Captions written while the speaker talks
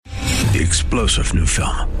The explosive new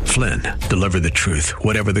film, Flynn, deliver the truth,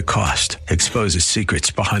 whatever the cost, exposes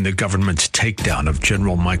secrets behind the government's takedown of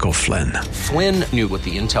General Michael Flynn. Flynn knew what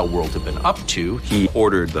the intel world had been up to. He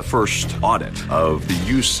ordered the first audit of the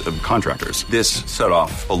use of contractors. This set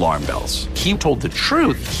off alarm bells. He told the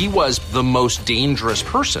truth. He was the most dangerous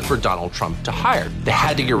person for Donald Trump to hire. They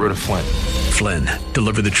had to get rid of Flynn. Flynn,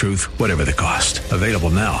 deliver the truth, whatever the cost. Available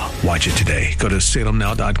now. Watch it today. Go to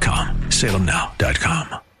salemnow.com.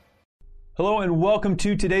 salemnow.com. Hello and welcome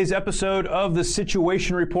to today's episode of the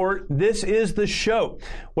Situation Report. This is the show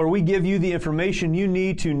where we give you the information you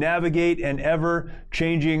need to navigate an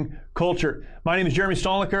ever-changing culture. My name is Jeremy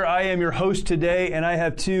Stolniker. I am your host today, and I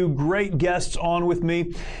have two great guests on with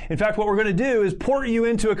me. In fact, what we're going to do is port you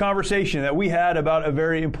into a conversation that we had about a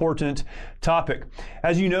very important topic.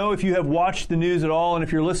 As you know, if you have watched the news at all, and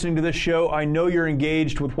if you're listening to this show, I know you're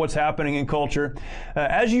engaged with what's happening in culture.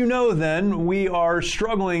 As you know, then, we are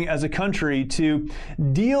struggling as a country to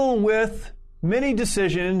deal with many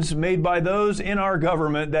decisions made by those in our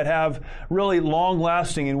government that have really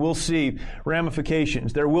long-lasting, and we'll see,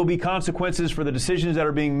 ramifications. There will be consequences for the decisions that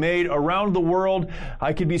are being made around the world.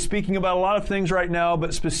 I could be speaking about a lot of things right now,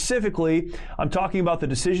 but specifically, I'm talking about the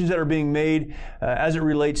decisions that are being made as it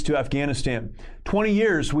relates to Afghanistan. 20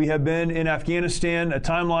 years we have been in Afghanistan. A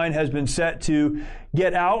timeline has been set to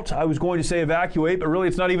get out. I was going to say evacuate, but really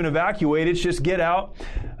it's not even evacuate, it's just get out.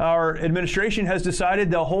 Our administration has decided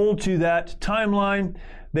they'll hold to that timeline.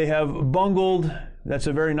 They have bungled. That's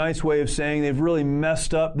a very nice way of saying they've really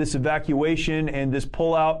messed up this evacuation and this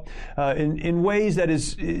pullout in ways that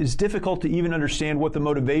is difficult to even understand what the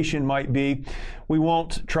motivation might be. We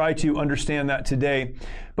won't try to understand that today.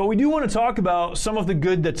 But we do want to talk about some of the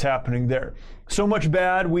good that's happening there. So much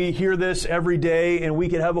bad. We hear this every day, and we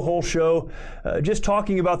could have a whole show just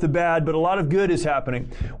talking about the bad, but a lot of good is happening.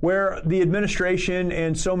 Where the administration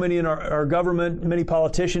and so many in our government, many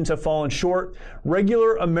politicians have fallen short,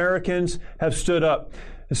 regular Americans have stood up.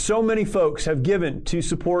 So many folks have given to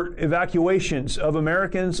support evacuations of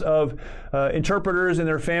Americans, of interpreters and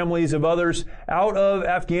their families, of others out of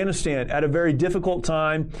Afghanistan at a very difficult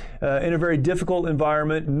time, in a very difficult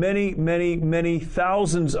environment. Many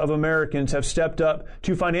thousands of Americans have stepped up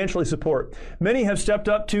to financially support. Many have stepped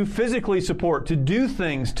up to physically support, to do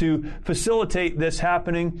things to facilitate this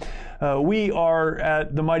happening. We are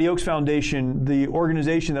at the Mighty Oaks Foundation, the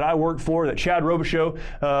organization that I work for, that Chad Robichaux,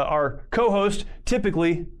 our co-host,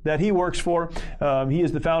 typically that he works for. He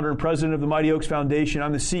is the founder and president of the Mighty Oaks Foundation.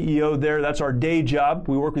 I'm the CEO there. That's our day job.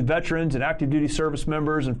 We work with veterans and active duty service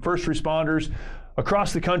members and first responders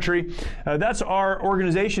across the country. That's our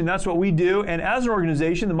organization. That's what we do. And as an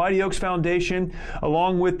organization, the Mighty Oaks Foundation,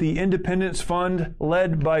 along with the Independence Fund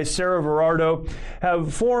led by Sarah Verardo,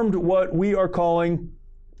 have formed what we are calling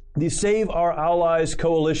the Save Our Allies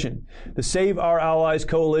Coalition. The Save Our Allies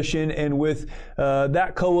Coalition, and with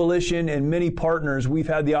that coalition and many partners, we've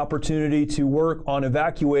had the opportunity to work on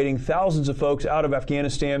evacuating thousands of folks out of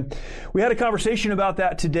Afghanistan. We had a conversation about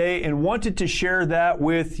that today and wanted to share that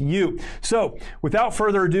with you. So, without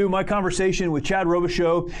further ado, my conversation with Chad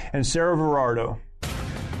Robichaux and Sarah Verardo.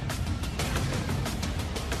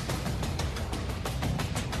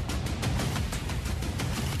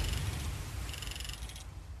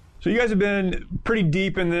 So you guys have been pretty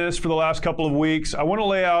deep in this for the last couple of weeks. I want to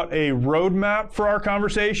lay out a roadmap for our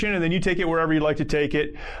conversation, and then you take it wherever you'd like to take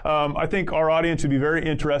it. I think our audience would be very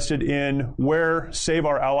interested in where Save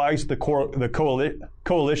Our Allies, the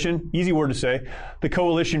coalition, easy word to say, the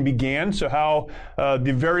coalition began. So how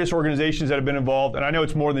the various organizations that have been involved, and I know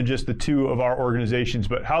it's more than just the two of our organizations,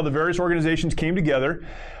 but how the various organizations came together.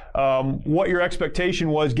 What your expectation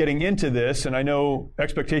was getting into this, and I know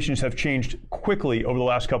expectations have changed quickly over the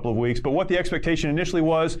last couple of weeks, but what the expectation initially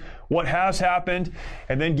was, what has happened,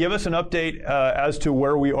 and then give us an update as to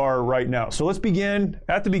where we are right now. So let's begin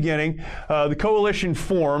at the beginning. The coalition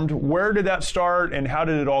formed. Where did that start, and how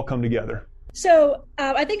did it all come together? So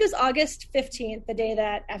I think it was August 15th, the day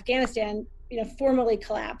that Afghanistan formally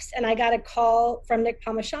collapsed, and I got a call from Nick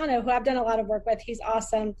Palmisano, who I've done a lot of work with. He's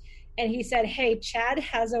awesome. And he said, hey, Chad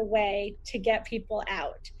has a way to get people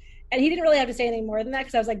out. And he didn't really have to say anything more than that,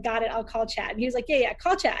 because I was like, got it, I'll call Chad. And he was like, yeah,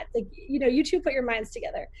 call Chad. Like, you two put your minds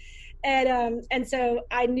together. And so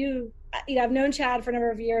I knew, I've known Chad for a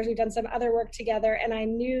number of years. We've done some other work together, and I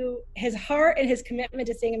knew his heart and his commitment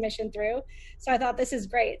to seeing a mission through. So I thought, this is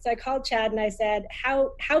great. So I called Chad and I said,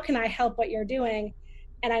 how can I help what you're doing?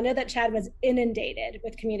 And I know that Chad was inundated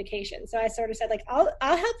with communication. So I sort of said, like, I'll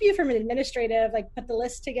help you from an administrative, like, put the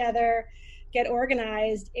list together, get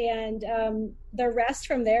organized. And the rest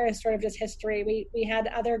from there is sort of just history. We had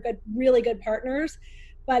other really good partners,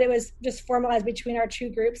 but it was just formalized between our two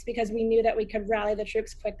groups because we knew that we could rally the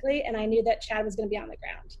troops quickly, and I knew that Chad was going to be on the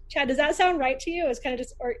ground. Chad, does that sound right to you? It was kind of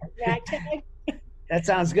just ragtag. That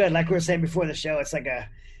sounds good. Like we were saying before the show, it's like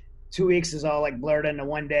 2 weeks is all like blurred into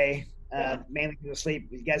one day, mainly because of sleep.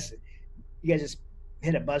 You guys just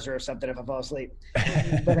hit a buzzer or something if I fall asleep.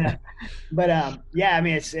 but yeah, I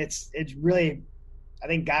mean, it's really, I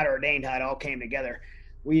think God ordained how it all came together.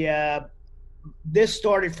 This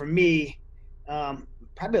started for me,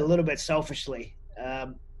 probably a little bit selfishly.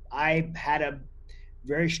 I had a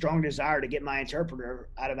very strong desire to get my interpreter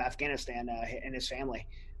out of Afghanistan and his family.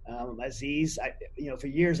 Aziz, for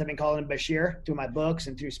years I've been calling him Bashir through my books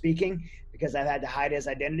and through speaking because I've had to hide his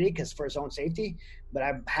identity because for his own safety. But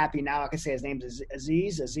I'm happy now I can say his name is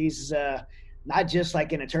Aziz. Aziz is not just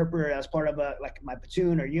like an interpreter as part of like my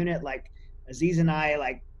platoon or unit. Like Aziz and I,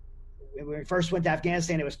 like when we first went to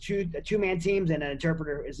Afghanistan, it was two-man teams and an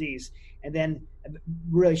interpreter, Aziz. And then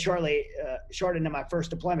really shortly into my first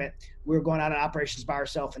deployment, we were going out on operations by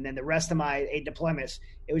ourselves. And then the rest of my 8 deployments,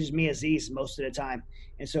 it was just me, Aziz, most of the time.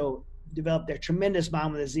 And so developed a tremendous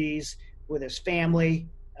bond with Aziz, with his family,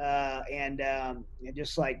 and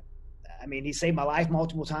just like, I mean, he saved my life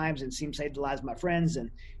multiple times and seemed to save the lives of my friends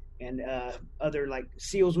and other like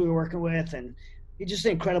SEALs we were working with. And he's just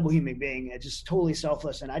an incredible human being, just totally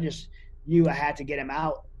selfless. And I just knew I had to get him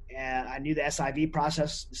out. And I knew the SIV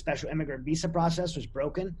process, the special immigrant visa process, was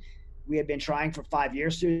broken. We had been trying for 5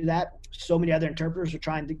 years through that. So many other interpreters were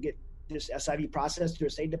trying to get this SIV process through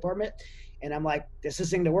the State Department. And I'm like, this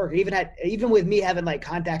isn't to work. Even with me having like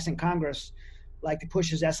contacts in Congress, like to push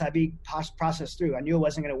his SIV process through, I knew it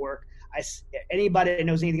wasn't going to work. Anybody that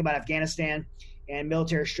knows anything about Afghanistan and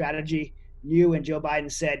military strategy knew, and Joe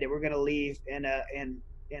Biden said that we're going to leave in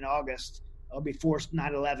August before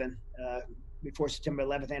 9/11, before September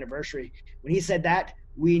 11th anniversary. When he said that,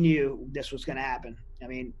 we knew this was going to happen. I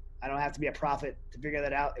mean, I don't have to be a prophet to figure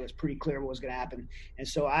that out. It was pretty clear what was going to happen. And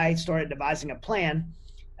so I started devising a plan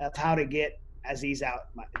of how to get Aziz out.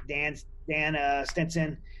 Dan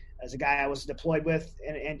Stinson is a guy I was deployed with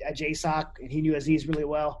and at JSOC, and he knew Aziz really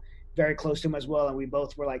well, very close to him as well. And we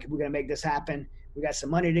both were like, we're going to make this happen. We got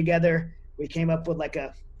some money together. We came up with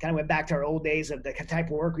kind of went back to our old days of the type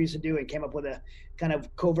of work we used to do and came up with a kind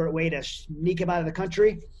of covert way to sneak him out of the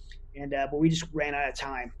country. And but we just ran out of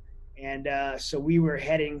time. And so we were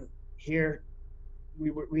heading here. We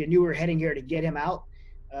knew we were heading here to get him out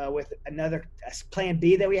with another plan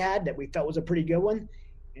B that we had that we felt was a pretty good one.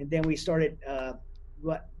 And then we started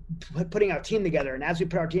putting our team together. And as we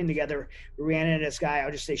put our team together, we ran into this guy.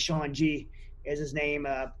 I'll just say Sean G is his name,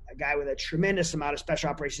 a guy with a tremendous amount of special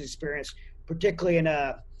operations experience, particularly in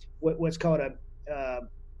what's called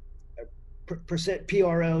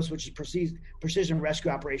PROs, which is precision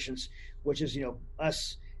rescue operations, which is,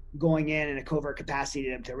 us going in a covert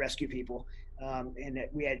capacity to rescue people. And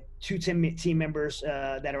we had 2 team members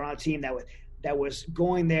that are on a team that was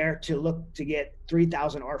going there to look to get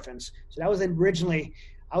 3,000 orphans. So that was originally,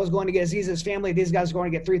 I was going to get Aziz's family. These guys were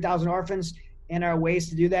going to get 3,000 orphans. And our ways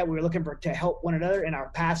to do that, we were looking to help one another, and our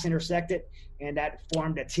paths intersected, and that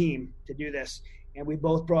formed a team to do this. And we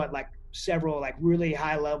both brought several really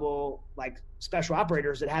high level special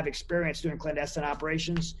operators that have experience doing clandestine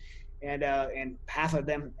operations, and half of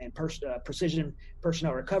them in precision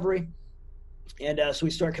personnel recovery. And so we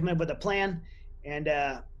started coming up with a plan. And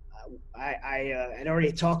I had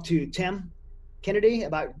already talked to Tim Kennedy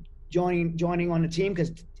about joining on the team,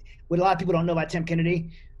 because what a lot of people don't know about Tim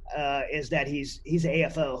Kennedy is that he's an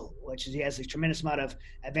AFO, which is he has a tremendous amount of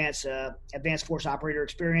advanced force operator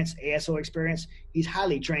experience, ASO experience. He's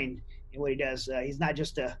highly trained in what he does. He's not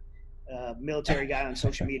just a military guy on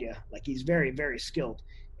social media. He's very, very skilled.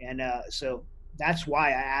 And so that's why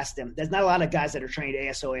I asked him. There's not a lot of guys that are trained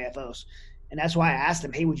ASO, AFOs. And that's why I asked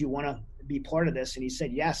him, hey, would you want to be part of this? And he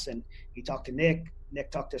said yes. And he talked to Nick.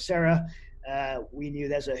 Nick talked to Sarah. We knew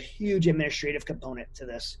there's a huge administrative component to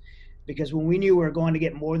this, because when we knew we were going to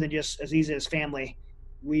get more than just Aziz and his family,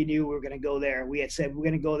 we knew we were going to go there. We had said we're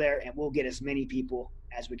going to go there and we'll get as many people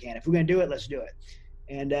as we can. If we're going to do it, let's do it.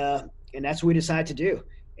 And that's what we decided to do.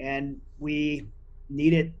 And we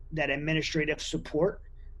needed that administrative support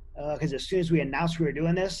because as soon as we announced we were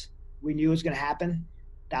doing this, we knew it was going to happen.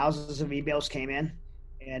 Thousands of emails came in,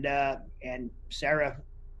 and Sarah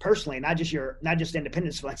personally, not just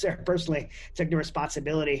Independence Fund, Sarah personally took the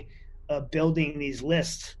responsibility of building these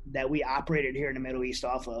lists that we operated here in the Middle East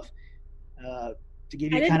off of. to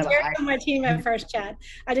give you I kind didn't of dare tell my team at first, Chad.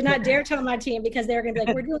 I did not dare tell my team because they were going to be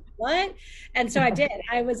like, we're doing what? And so I did.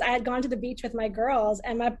 I had gone to the beach with my girls,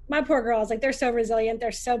 and my poor girls, like, they're so resilient.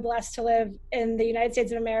 They're so blessed to live in the United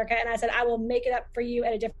States of America. And I said, I will make it up for you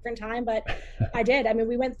at a different time. But I did. I mean,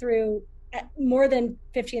 we went through more than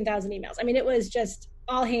 15,000 emails. I mean, it was just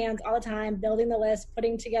all hands all the time, building the list,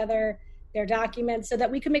 putting together their documents so that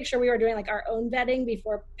we could make sure we were doing like our own vetting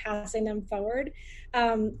before passing them forward.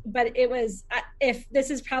 But it was, if this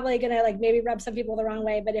is probably going to like maybe rub some people the wrong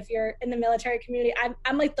way, but if you're in the military community,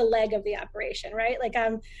 I'm like the leg of the operation, right? Like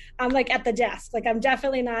I'm like at the desk, like I'm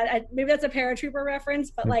definitely not, maybe that's a paratrooper reference,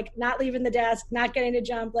 but like not leaving the desk, not getting to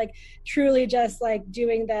jump, like truly just like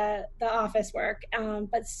doing the office work.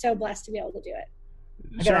 But so blessed to be able to do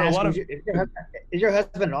it. Sarah, is your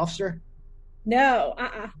husband an officer? No,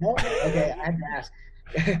 No? Okay, I had to ask.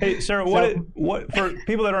 Hey, Sarah, what for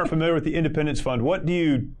people that aren't familiar with the Independence Fund,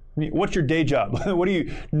 what's your day job? What do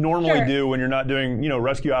you normally do when you're not doing,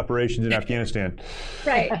 rescue operations in Afghanistan?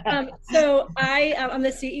 Right. So I'm the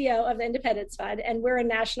CEO of the Independence Fund, and we're a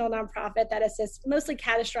national nonprofit that assists mostly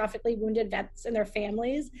catastrophically wounded vets and their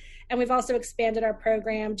families. And we've also expanded our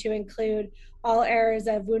program to include all areas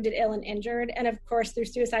of wounded, ill, and injured. And of course, through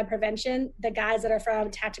suicide prevention, the guys that are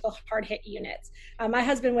from tactical hard hit units. My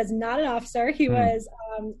husband was not an officer. He was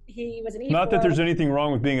an E4. Not that there's anything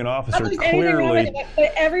wrong with being an officer, clearly.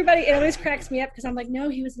 But everybody, it always cracks me up because I'm like, no,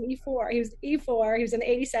 he was an E4. He was an E4. He was in the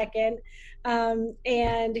 82nd.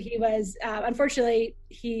 And he was, unfortunately,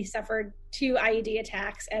 he suffered 2 IED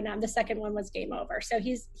attacks, and the second one was game over. So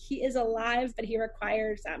he is alive, but he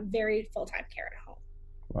requires very full-time care at home.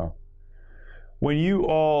 Wow. When you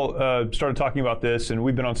all started talking about this, and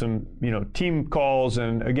we've been on some, team calls,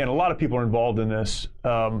 and again, a lot of people are involved in this.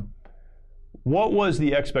 What was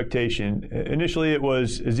the expectation? Initially, it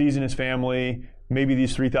was Aziz and his family, maybe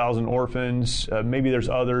these 3,000 orphans, maybe there's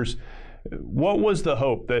others. What was the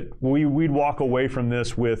hope that we'd walk away from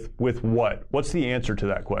this with what? What's the answer to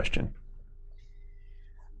that question?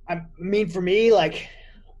 I mean, for me, like,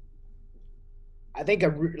 I think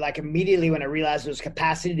immediately when I realized there was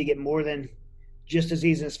capacity to get more than just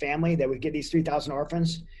Aziz and his family, that would get these 3,000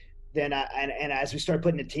 orphans. Then, and as we started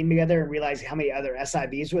putting the team together and realizing how many other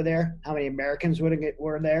SIVs were there, how many Americans were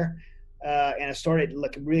there, and I started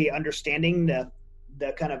really understanding the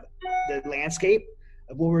kind of the landscape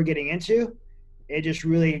of what we're getting into, it just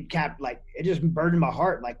really it just burdened my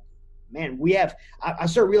heart. Like, man, I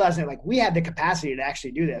started realizing like we have the capacity to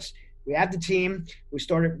actually do this. We have the team. We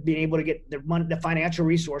started being able to get the financial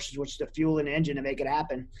resources, which is the fuel and engine to make it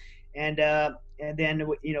happen. And then,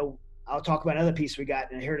 I'll talk about another piece we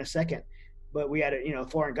got here in a second, but we had a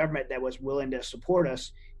foreign government that was willing to support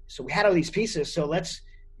us. So we had all these pieces. So let's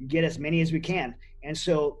get as many as we can. And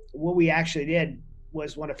so what we actually did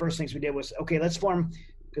was one of the first things we did was, okay, let's form,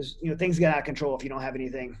 because, things get out of control if you don't have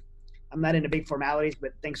anything. I'm not into big formalities,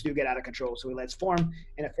 but things do get out of control. So let's form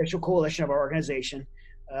an official coalition of our organization.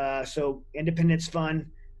 So Independence Fund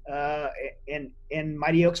and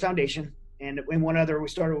Mighty Oaks Foundation. And we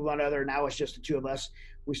started with one other. Now it's just the 2 of us.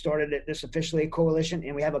 We started this officially coalition,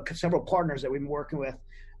 and we have several partners that we've been working with.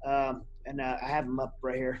 And I have them up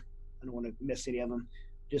right here. I don't want to miss any of them.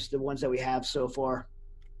 Just the ones that we have so far.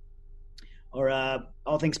 Or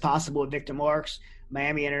All Things Possible with Victor Marks,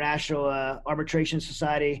 Miami International Arbitration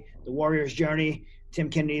Society, The Warrior's Journey, Tim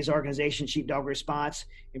Kennedy's organization, Sheepdog Response,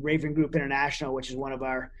 and Raven Group International, which is one of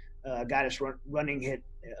our guy that's running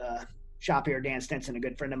shop here, Dan Stinson, a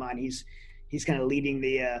good friend of mine. He's kind of leading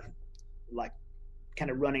the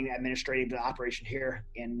running administrative operation here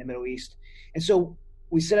in the Middle East. And so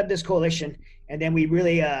we set up this coalition, and then we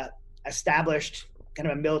really established kind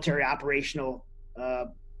of a military operational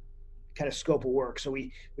kind of scope of work. So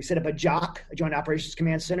we set up a JOC, a Joint Operations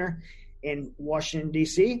Command Center, in Washington,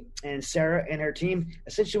 D.C., and Sarah and her team,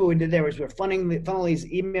 essentially what we did there was we're funneling these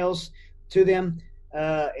emails to them,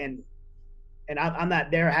 and I'm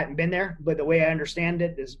not there, I hadn't been there, but the way I understand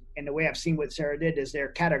it is, and the way I've seen what Sarah did, is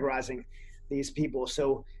they're categorizing these people.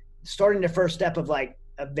 So starting the first step of like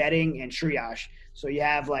a vetting and triage. So you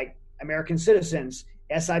have like American citizens,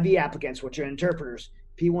 SIV applicants, which are interpreters,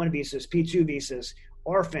 P1 visas, P2 visas,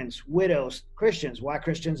 orphans, widows, Christians. Why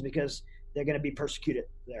Christians? Because they're going to be persecuted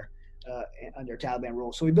there under Taliban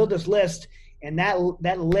rule. So we built this list, and that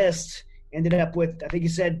list ended up with, I think you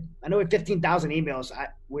said, I know we had 15,000 emails.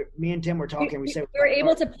 Me and Tim were talking. We were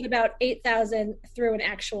able to put about 8,000 through an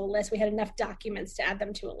actual list. We had enough documents to add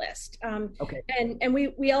them to a list. Okay. And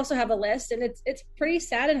we also have a list, and it's pretty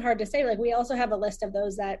sad and hard to say. Like, we also have a list of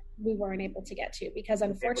those that we weren't able to get to because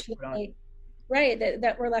unfortunately, right,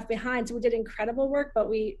 that were left behind. So we did incredible work, but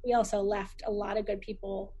we also left a lot of good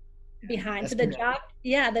people behind. So the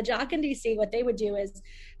JOC in DC, what they would do is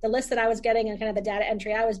the list that I was getting and kind of the data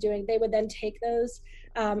entry I was doing, they would then take those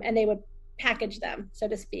and they would package them, so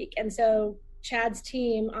to speak. And so Chad's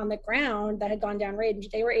team on the ground that had gone down range,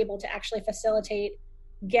 they were able to actually facilitate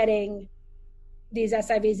getting these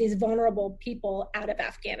SIVs, these vulnerable people out of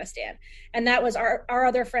Afghanistan. And that was our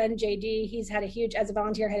other friend, JD. He's had as a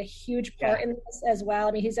volunteer, had a huge part in this as well.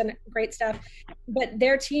 I mean, he's done great stuff. But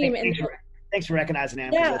their team... Thanks for recognizing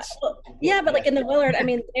him. But like in the Willard, I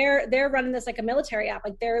mean, they're running this like a military app.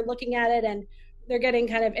 Like they're looking at it and they're getting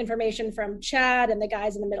kind of information from Chad and the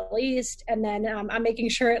guys in the Middle East. And then I'm making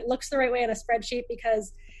sure it looks the right way on a spreadsheet,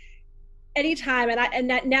 because anytime,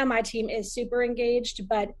 now my team is super engaged,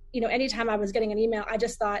 but anytime I was getting an email, I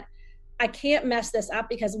just thought, I can't mess this up,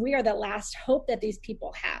 because we are the last hope that these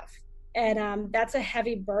people have. And that's a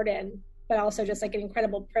heavy burden, but also just like an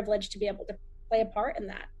incredible privilege to be able to play a part in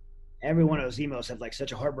that. Every one of those emails have like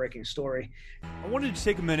such a heartbreaking story. I wanted to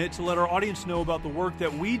take a minute to let our audience know about the work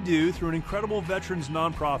that we do through an incredible veterans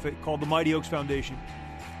nonprofit called the Mighty Oaks Foundation.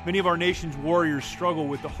 Many of our nation's warriors struggle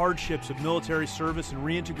with the hardships of military service and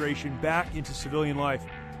reintegration back into civilian life.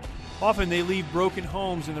 Often they leave broken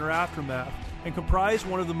homes in their aftermath and comprise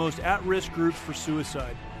one of the most at-risk groups for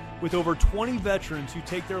suicide, with over 20 veterans who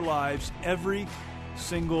take their lives every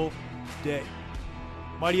single day.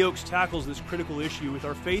 Mighty Oaks tackles this critical issue with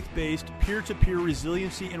our faith-based, peer-to-peer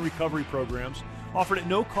resiliency and recovery programs offered at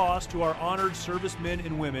no cost to our honored servicemen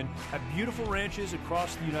and women at beautiful ranches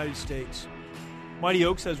across the United States. Mighty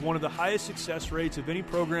Oaks has one of the highest success rates of any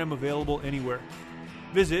program available anywhere.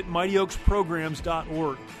 Visit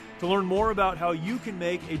mightyoaksprograms.org to learn more about how you can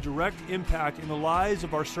make a direct impact in the lives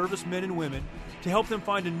of our servicemen and women to help them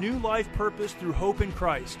find a new life purpose through hope in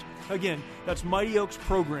Christ. Again, that's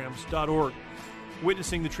mightyoaksprograms.org.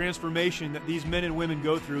 Witnessing the transformation that these men and women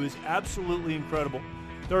go through is absolutely incredible.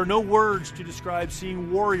 There are no words to describe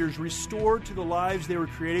seeing warriors restored to the lives they were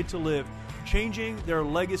created to live, changing their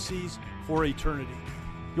legacies for eternity.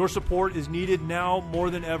 Your support is needed now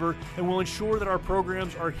more than ever, and will ensure that our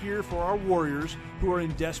programs are here for our warriors who are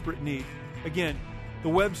in desperate need. Again, the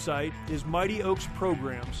website is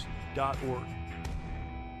mightyoaksprograms.org.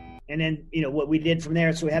 And then, what we did from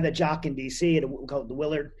there, so we had the JOC in DC, we call it the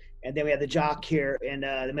Willard, and then we have the JOC here in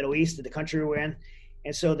the Middle East, the country we're in.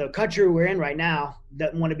 And so the country we're in right now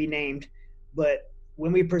doesn't want to be named, but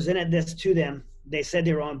when we presented this to them, they said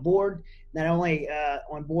they were on board, not only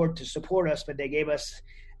on board to support us, but they gave us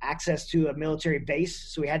access to a military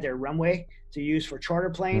base. So we had their runway to use for charter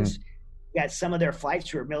planes. We got some of their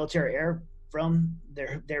flights were military air from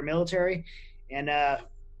their military. And I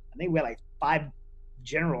think we had like 5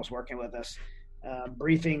 generals working with us,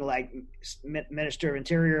 briefing like Minister of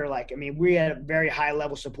Interior. We had a very high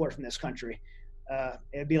level support from this country.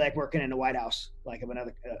 It'd be like working in the White House, like of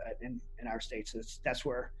another in our states. That's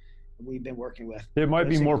where we've been working with. It might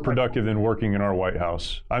be more productive than working in our White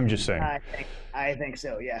House. I'm just saying. I think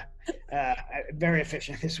so. Yeah, very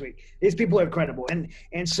efficient this week. These people are incredible,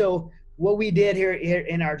 and so what we did here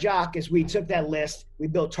in our JOC is we took that list, we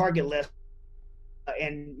built target lists,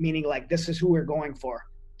 and meaning like this is who we're going for: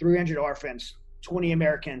 300 orphans, 20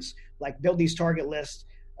 Americans. Like build these target lists.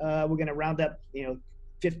 We're going to round up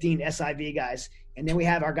 15 SIV guys, and then we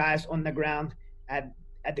have our guys on the ground at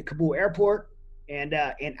the Kabul airport and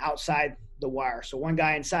outside the wire. So one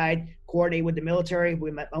guy inside, coordinate with the military. I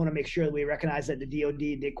want to make sure that we recognize that the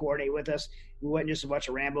DOD did coordinate with us. We wasn't just a bunch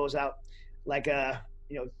of Rambos out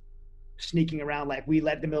sneaking around. Like we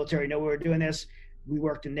let the military know we were doing this. We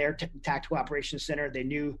worked in their tactical operations center. They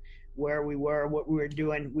knew where we were, what we were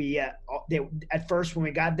doing. At first when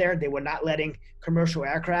we got there, they were not letting commercial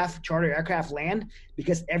aircraft, charter aircraft land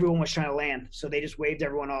because everyone was trying to land. So they just waved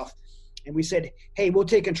everyone off. And we said, hey, we'll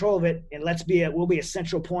take control of it and we'll be a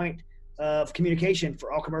central point of communication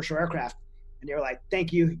for all commercial aircraft. And they were like,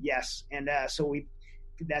 thank you. Yes. And so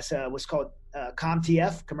that's what's called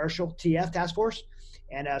ComTF, Commercial TF Task Force.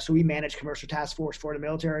 And so we managed commercial task force for the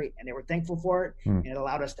military, and they were thankful for it. And it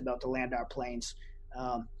allowed us to be able to land our planes.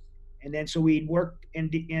 And then so we'd work in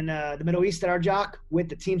the Middle East at our JOC with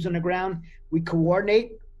the teams on the ground. We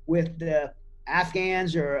coordinate with the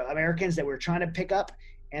Afghans or Americans that we're trying to pick up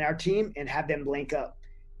and our team and have them link up.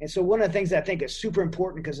 And so one of the things that I think is super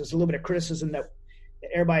important, because there's a little bit of criticism that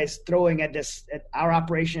everybody's throwing at our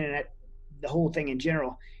operation and at the whole thing in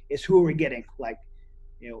general, is who are we getting? Like,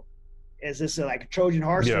 is this like a Trojan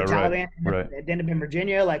horse for the Taliban? Right. At the end of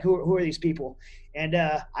Virginia? Like who are these people? And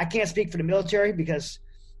I can't speak for the military because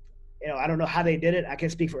I don't know how they did it. I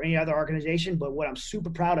can't speak for any other organization, but what I'm super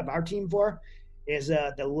proud of our team for is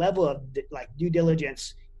the level of due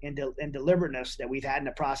diligence and deliberateness that we've had in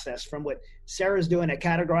the process from what Sarah's doing at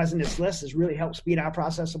categorizing this list has really helped speed our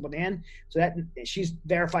process up within. So that she's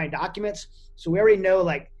verifying documents. So we already know,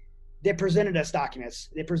 like, they presented us documents.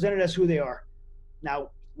 They presented us who they are. Now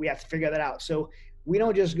we have to figure that out. So we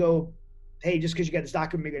don't just go, hey, just because you got this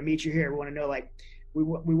document, we're going to meet you here. We want to know, like, we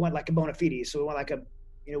want like a bona fide. So we want like a,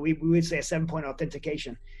 we would say a 7-point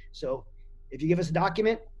authentication. So if you give us a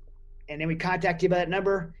document and then we contact you by that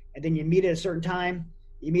number, and then you meet at a certain time,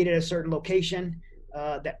 you meet at a certain location,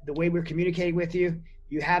 that the way we're communicating with you,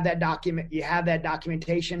 you have that document, you have that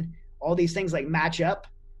documentation, all these things like match up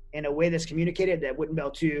in a way that's communicated that wouldn't be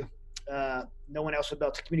able to, no one else would be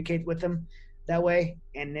able to communicate with them that way.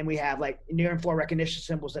 And then we have like near and far recognition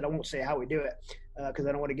symbols that I won't say how we do it, because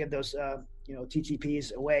I don't want to give those,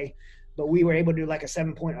 TTPs away, but we were able to do like a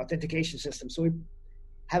 7-point authentication system. So we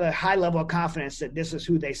have a high level of confidence that this is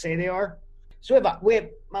who they say they are. So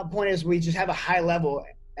my point is, we just have a high level.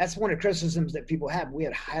 That's one of the criticisms that people have. We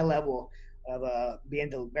had a high level of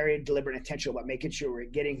being very deliberate and intentional about making sure we're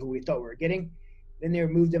getting who we thought we were getting. Then they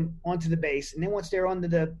moved them onto the base. And then once they're on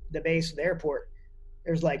the base of the airport,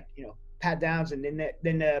 there's like, pat downs. And then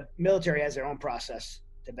the military has their own process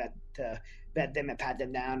to vet them and pat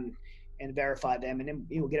them down and verify them. And then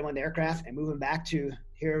we'll get them on the aircraft and move them back to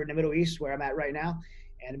here in the Middle East where I'm at right now.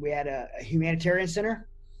 And we had a humanitarian center.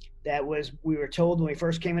 We were told when we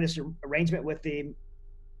first came in this arrangement with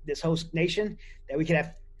this host nation that we could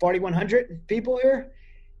have 4,100 people here.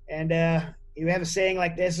 And we have a saying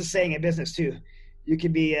like this, a saying in business too. You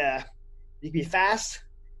could be fast,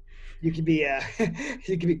 you could be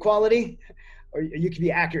you could be quality, or you could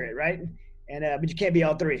be accurate, right? And but you can't be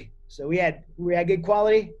all three. So we had good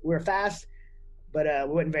quality, we were fast, but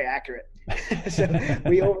we weren't very accurate. So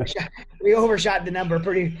we overshot the number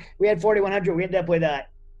pretty. We had 4,100. We ended up with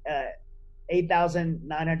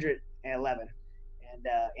 8,911,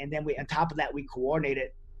 and then on top of that we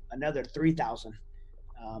coordinated another 3,000,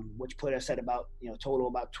 which put us at about total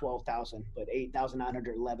about 12,000. But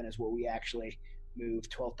 8,911 is what we actually moved.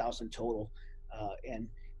 12,000 total, and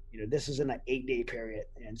this is in an 8-day period.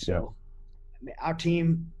 And so our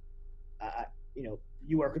team,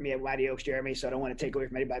 you work with me at Mighty Oaks, Jeremy, so I don't want to take away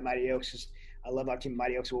from anybody at Mighty Oaks. I love our team at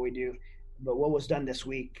Mighty Oaks, what we do. But what was done this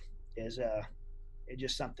week is it's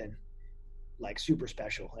just something like super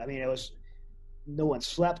special. I mean, no one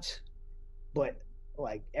slept, but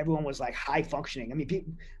like everyone was like high functioning. I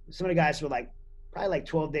mean, some of the guys were like probably like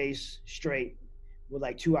 12 days straight with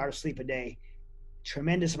like 2 hours sleep a day,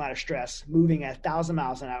 tremendous amount of stress, moving at 1,000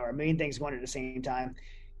 miles an hour, a million things going at the same time.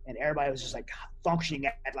 And everybody was just like functioning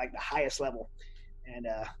at like the highest level. And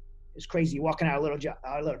it's crazy walking out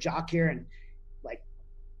our little jock here and like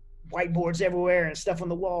whiteboards everywhere and stuff on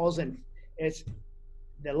the walls. And it's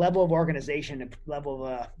the level of organization, the level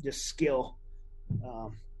of just skill.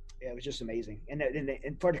 It was just amazing. And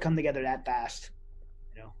for it to come together that fast,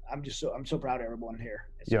 I'm so proud of everyone here.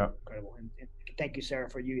 It's incredible. And thank you, Sarah,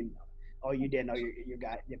 for you and all you did and all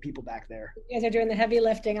your people back there. You guys are doing the heavy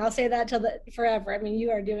lifting. I'll say that forever. I mean,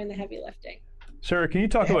 you are doing the heavy lifting. Sarah, can you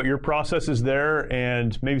talk about your processes there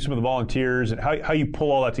and maybe some of the volunteers and how you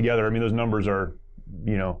pull all that together? I mean, those numbers are,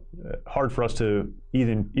 hard for us to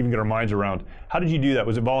even get our minds around. How did you do that?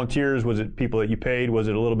 Was it volunteers? Was it people that you paid? Was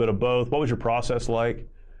it a little bit of both? What was your process like?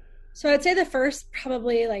 So I'd say the first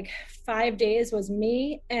probably like 5 days was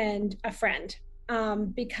me and a friend,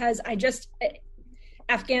 because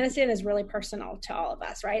Afghanistan is really personal to all of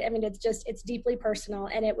us, right? I mean, it's deeply personal.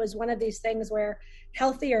 And it was one of these things where,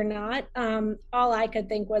 healthy or not, all I could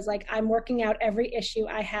think was like, I'm working out every issue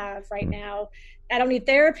I have right now. I don't need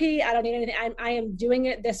therapy. I don't need anything. I am doing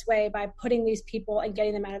it this way by putting these people and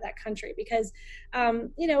getting them out of that country. Because,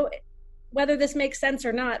 whether this makes sense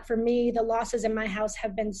or not, for me, the losses in my house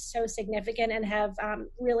have been so significant and have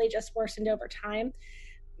really just worsened over time.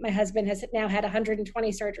 My husband has now had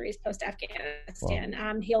 120 surgeries post-Afghanistan.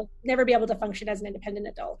 Wow. He'll never be able to function as an independent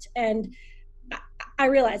adult. And I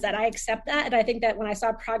realize that. I accept that. And I think that when I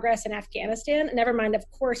saw progress in Afghanistan, never mind, of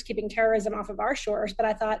course, keeping terrorism off of our shores, but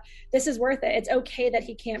I thought, this is worth it. It's okay that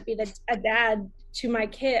he can't be a dad to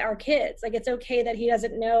our kids. Like, it's okay that he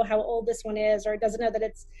doesn't know how old this one is, or doesn't know that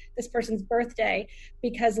it's this person's birthday,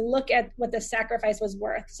 because look at what the sacrifice was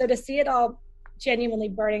worth. So to see it all genuinely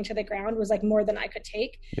burning to the ground was like more than I could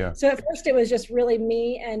take. Yeah. So at first it was just really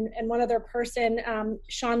me and one other person,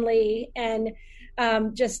 Sean Lee, and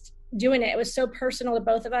just doing it. It was so personal to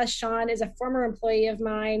both of us. Sean is a former employee of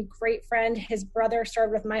mine, great friend. His brother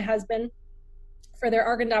served with my husband for their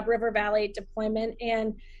Arghandab River Valley deployment,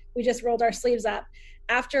 and we just rolled our sleeves up.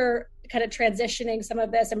 After kind of transitioning some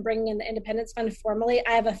of this and bringing in the Independence Fund formally.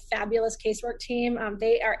 I have a fabulous casework team.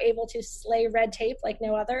 They are able to slay red tape like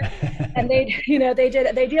no other. And they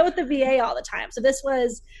deal with the VA all the time. So I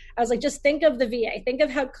was like, just think of the VA. Think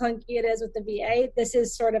of how clunky it is with the VA. This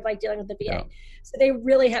is sort of like dealing with the VA. Yeah. So they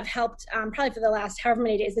really have helped probably for the last however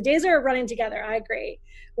many days. The days are running together, I agree,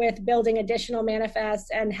 with building additional manifests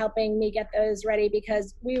and helping me get those ready,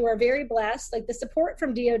 because we were very blessed. Like the support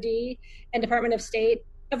from DOD and Department of State,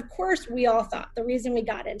 of course, we all thought the reason we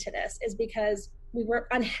got into this is because we were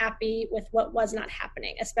unhappy with what was not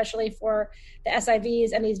happening, especially for the SIVs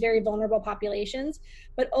and these very vulnerable populations.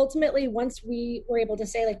 But ultimately, once we were able to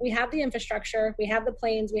say, like, we have the infrastructure, we have the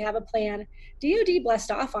planes, we have a plan, DOD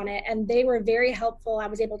blessed off on it, and they were very helpful. I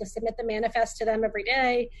was able to submit the manifest to them every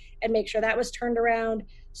day and make sure that was turned around.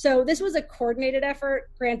 So this was a coordinated effort,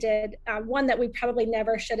 granted, one that we probably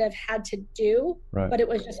never should have had to do, right. But it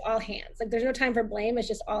was just all hands. Like, there's no time for blame, it's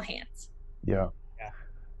just all hands. Yeah.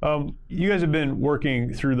 You guys have been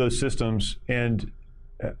working through those systems, and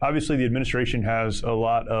obviously the administration has a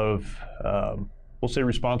lot of, we'll say,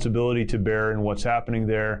 responsibility to bear in what's happening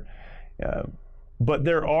there. But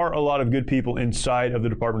there are a lot of good people inside of the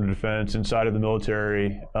Department of Defense, inside of the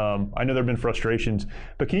military. I know there have been frustrations,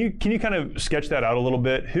 but can you kind of sketch that out a little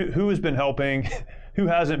bit? Who has been helping? Who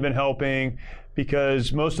hasn't been helping?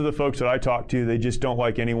 Because most of the folks that I talk to, they just don't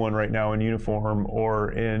like anyone right now in uniform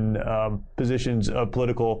or in positions of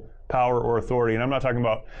political power or authority. And I'm not talking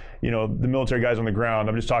about, the military guys on the ground.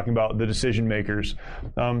 I'm just talking about the decision makers.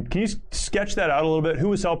 Can you sketch that out a little bit? Who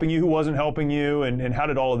was helping you? Who wasn't helping you? And how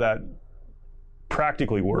did all of that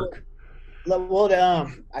practically work? Well,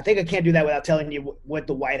 I think I can't do that without telling you what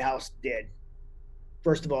the White House did.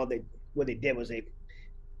 First of all, what they did was they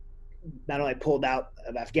not only pulled out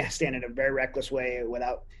of Afghanistan in a very reckless way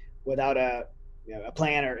without a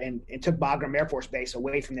plan, and took Bagram Air Force Base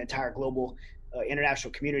away from the entire global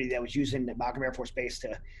international community that was using the Bagram Air Force Base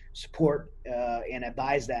to support and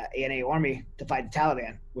advise the ANA Army to fight the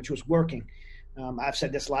Taliban, which was working. I've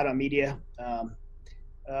said this a lot on media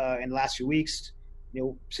in the last few weeks.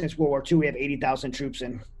 Since World War II, we have 80,000 troops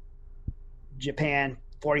in Japan,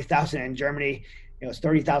 40,000 in Germany. It's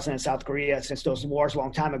 30,000 in South Korea. Since those wars a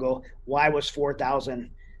long time ago, why was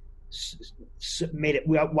 4,000 made it?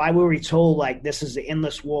 Why were we told, like, this is the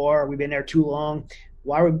endless war? We've been there too long.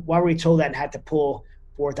 Why were we told that and had to pull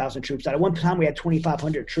 4,000 troops out? At one time, we had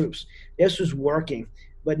 2,500 troops. This was working,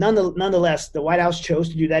 but nonetheless, the White House chose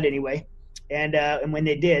to do that anyway. And when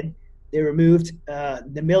they did, they removed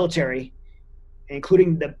the military,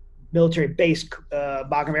 including the military base,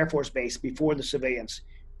 Bagram Air Force Base, before the civilians.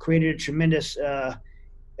 Created a tremendous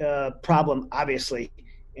problem, obviously,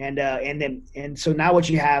 and so now what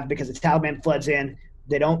you have, because the Taliban floods in,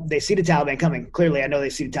 they see the Taliban coming. Clearly, I know they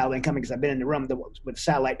see the Taliban coming because I've been in the room with the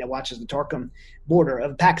satellite that watches the Torkham border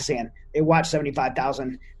of Pakistan. They watched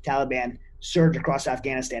 75,000 Taliban surge across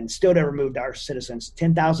Afghanistan and still never removed our citizens.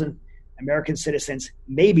 10,000 American citizens,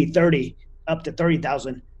 maybe 30, up to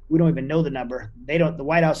 30,000. We don't even know the number. The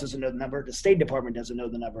White House doesn't know the number. The State Department doesn't know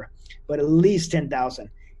the number, but at least 10,000.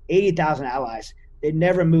 80,000 allies. They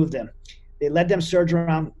never moved them. They let them surge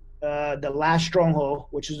around the last stronghold,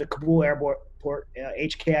 which is the Kabul airport,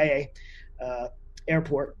 HKIA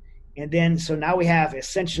airport. And then, so now we have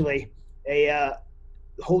essentially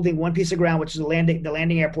holding one piece of ground, which is the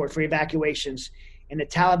landing airport for evacuations. And the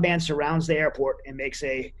Taliban surrounds the airport and makes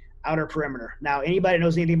a outer perimeter. Now, anybody that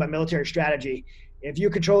knows anything about military strategy, if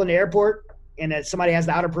you're controlling the airport and that somebody has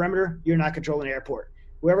the outer perimeter, you're not controlling the airport.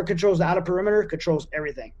 Whoever controls the outer perimeter controls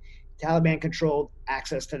everything. Taliban controlled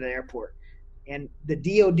access to the airport. And the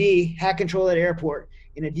DOD had control of the airport.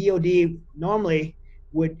 And the DOD normally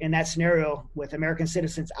would, in that scenario, with American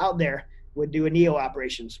citizens out there, would do a NEO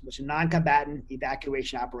operations, which is a non-combatant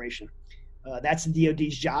evacuation operation. That's the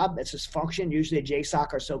DOD's job. That's its function. Usually a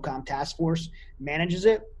JSOC or SOCOM task force manages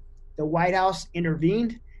it. The White House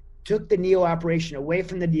intervened, took the NEO operation away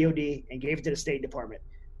from the DOD and gave it to the State Department,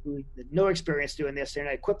 who had no experience doing this. They're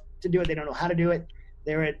not equipped to do it. They don't know how to do it.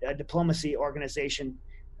 They're a diplomacy organization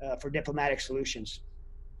for diplomatic solutions.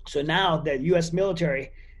 So now the U.S.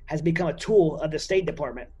 military has become a tool of the State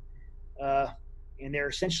Department, and they're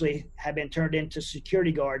essentially have been turned into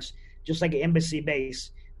security guards, just like an embassy base.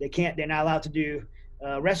 They're not allowed to do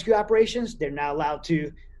rescue operations. They're not allowed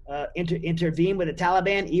to intervene with the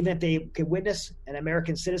Taliban, even if they could witness an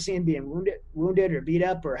American citizen being wounded or beat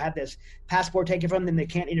up or have this passport taken from them. They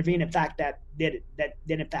can't intervene. In fact, that did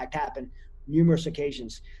in fact happen numerous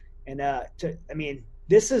occasions. And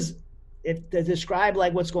this is, if to describe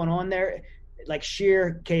like what's going on there, like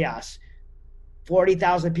sheer chaos.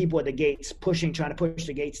 40,000 people at the gates trying to push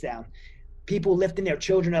the gates down. people lifting their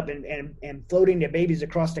children up and floating their babies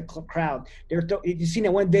across the crowd. You've seen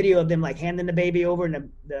that one video of them like handing the baby over and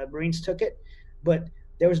the Marines took it. But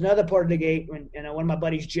there was another part of the gate when one of my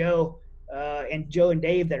buddies, Joe and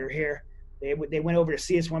Dave that are here, they went over to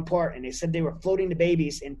see us one part, and they said they were floating the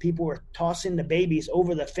babies and people were tossing the babies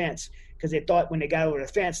over the fence because they thought when they got over the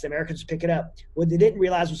fence, the Americans would pick it up. What they didn't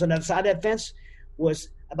realize was on the other side of that fence was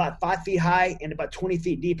about 5 feet high and about 20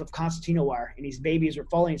 feet deep of concertina wire. And these babies were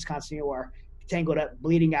falling this concertina wire, tangled up,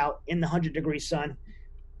 bleeding out in the 100-degree sun.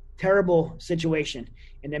 Terrible situation.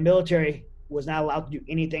 And the military was not allowed to do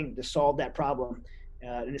anything to solve that problem.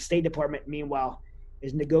 And the State Department, meanwhile,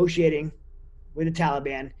 is negotiating with the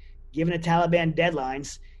Taliban, giving the Taliban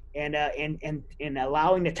deadlines, and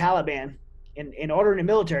allowing the Taliban and ordering the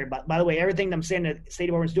military. By the way, everything I'm saying the State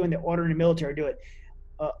Department's doing, they're ordering the military to do it.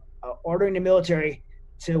 Ordering the military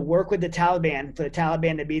to work with the Taliban for the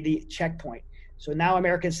Taliban to be the checkpoint. So now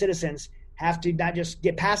American citizens have to not just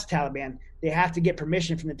get past the Taliban, they have to get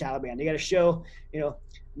permission from the Taliban. They got to show,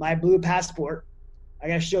 my blue passport. I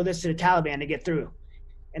got to show this to the Taliban to get through.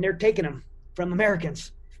 And they're taking them from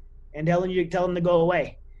Americans and tell them to go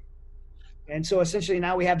away. And so essentially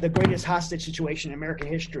now we have the greatest hostage situation in American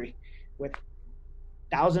history with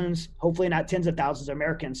thousands, hopefully not tens of thousands of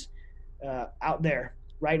Americans out there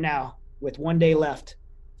right now with 1 day left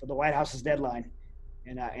for the White House's deadline.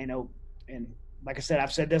 And like I said,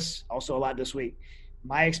 I've said this also a lot this week.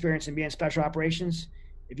 My experience in being special operations,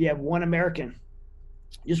 if you have one American,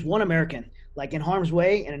 just one American, like in harm's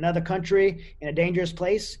way in another country, in a dangerous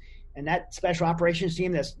place, and that special operations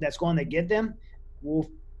team that's going to get them will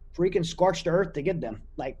freaking scorch the earth to get them.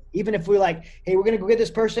 Like, even if we're like, hey, we're going to go get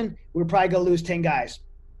this person, we're probably going to lose 10 guys.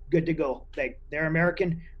 Good to go. They're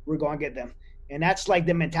American. We're going to get them. And that's like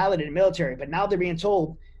the mentality in the military. But now they're being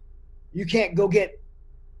told you can't go get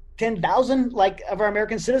 10,000 like of our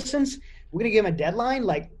American citizens. We're going to give them a deadline.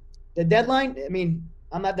 Like the deadline, I mean,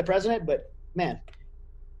 I'm not the president, but man,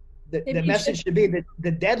 the message should be that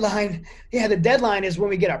the deadline. Yeah, the deadline is when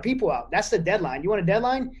we get our people out. That's the deadline. You want a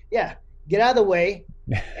deadline? Yeah. Get out of the way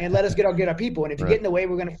and let us get our people. And if you get in the way,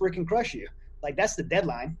 we're going to freaking crush you. Like, that's the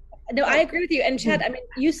deadline. No, I agree with you. And Chad, I mean,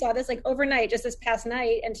 you saw this like overnight, just this past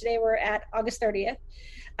night, and today we're at August 30th.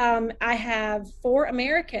 I have 4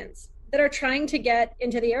 Americans that are trying to get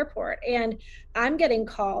into the airport. And I'm getting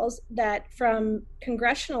calls from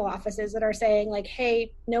congressional offices that are saying like,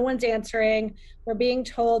 hey, no one's answering. We're being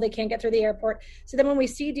told they can't get through the airport. So then when we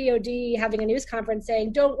see DOD having a news conference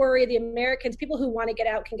saying, don't worry, the Americans, people who want to get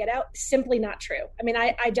out can get out, simply not true. I mean,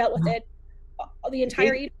 I dealt with it the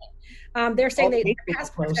entire evening. They're saying their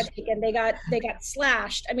passports got taken, they got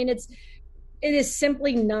slashed. I mean, it is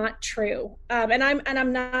simply not true. And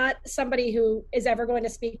I'm not somebody who is ever going to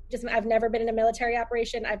speak. I've never been in a military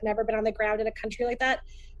operation. I've never been on the ground in a country like that.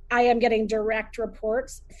 I am getting direct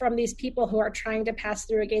reports from these people who are trying to pass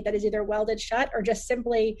through a gate that is either welded shut or just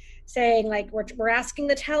simply saying like, we're asking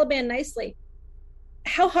the Taliban nicely.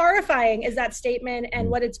 How horrifying is that statement and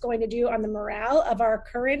what it's going to do on the morale of our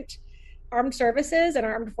current armed services and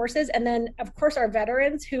our armed forces, and then of course our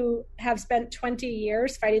veterans who have spent 20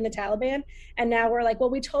 years fighting the Taliban, and now we're like, well,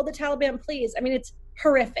 we told the Taliban, please. I mean, it's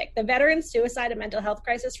horrific. The veteran suicide and mental health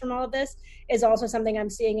crisis from all of this is also something I'm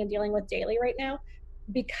seeing and dealing with daily right now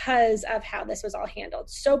because of how this was all handled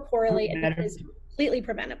so poorly, and it is completely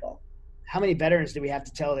preventable. How many veterans do we have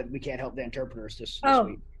to tell that we can't help the interpreters this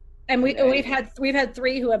week? And we've had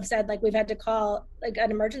 3 who have said like we've had to call like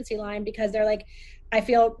an emergency line because they're like, I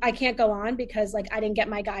feel I can't go on because like I didn't get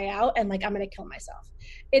my guy out and like I'm going to kill myself.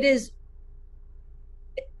 It is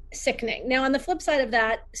sickening. Now, on the flip side of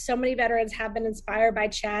that, so many veterans have been inspired by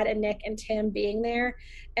Chad and Nick and Tim being there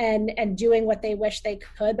and doing what they wish they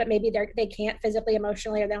could, but maybe they can't physically,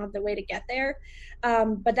 emotionally, or they don't have the way to get there.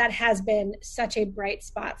 But that has been such a bright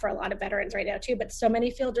spot for a lot of veterans right now too. But so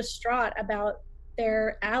many feel distraught about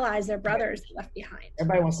their allies, their brothers left behind.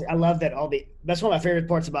 Everybody wants to, I love that that's one of my favorite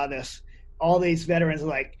parts about this. All these veterans are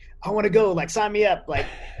like, I want to go, like, sign me up. Like,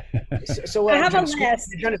 so I have a list.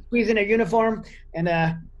 They're trying to squeeze in a uniform. And,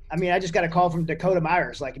 I mean, I just got a call from Dakota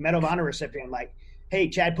Myers, like Medal of Honor recipient, like, hey,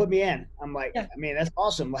 Chad, put me in. I'm like, yeah. I mean, that's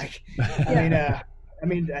awesome. Like, I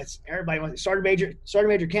mean, that's everybody wants. Sergeant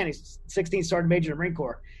Major Ken, he's 16th Sergeant Major in the Marine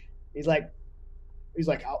Corps. He's like,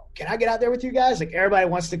 oh, can I get out there with you guys? Like, everybody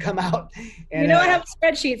wants to come out. And, I have a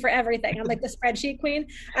spreadsheet for everything. I'm like the spreadsheet queen.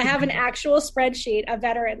 I have an actual spreadsheet of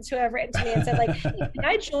veterans who have written to me and said, like, hey, can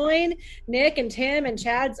I join Nick and Tim and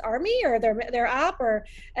Chad's army or their op?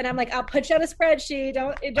 And I'm like, I'll put you on a spreadsheet.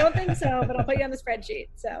 Don't think so, but I'll put you on the spreadsheet.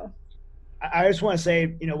 So I just want to say,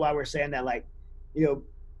 while we're saying that, like,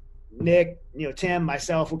 Nick, Tim,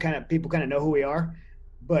 myself, people kind of know who we are,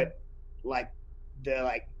 but the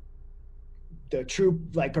true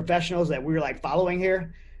professionals that we're following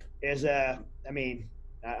here is I'm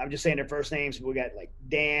just saying their first names. We got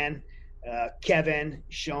Dan, Kevin,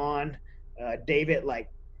 Sean, David.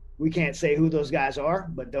 We can't say who those guys are,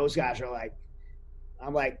 but those guys are I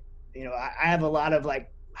have a lot of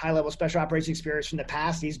high level special operations experience from the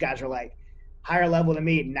past. These guys are higher level than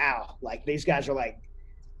me now. These guys are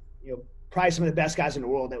probably some of the best guys in the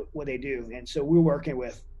world at what they do. And so we're working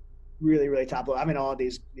with really, really top level. I mean, all of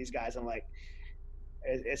these guys, I'm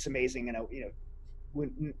it's amazing. You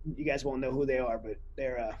guys won't know who they are, but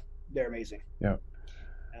they're amazing. Yeah.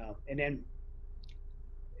 And then,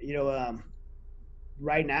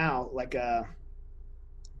 right now,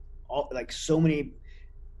 so many,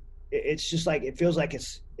 it's just it feels like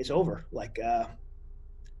it's over. Right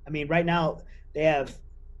now they have,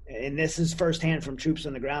 and this is firsthand from troops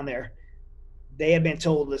on the ground there, they have been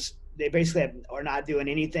told this, they basically are not doing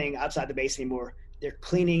anything outside the base anymore. They're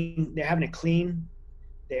having to clean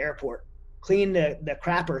the airport, clean the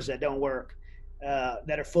crappers that don't work,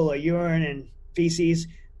 that are full of urine and feces.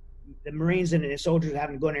 The Marines and the soldiers are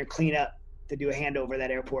having to go in there and clean up to do a handover of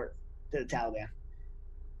that airport to the Taliban.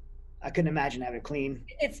 I couldn't imagine having to clean.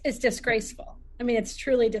 It's disgraceful. I mean, it's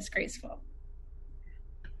truly disgraceful.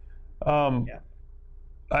 Yeah.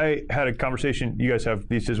 I had a conversation, you guys have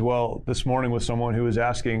these as well, this morning with someone who was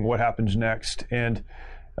asking what happens next. And,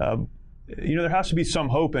 there has to be some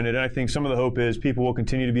hope in it. And I think some of the hope is people will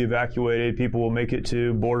continue to be evacuated. People will make it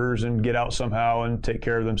to borders and get out somehow and take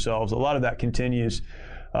care of themselves. A lot of that continues.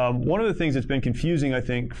 One of the things that's been confusing, I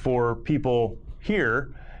think, for people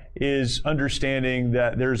here is understanding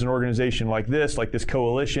that there's an organization like this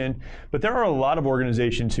coalition, but there are a lot of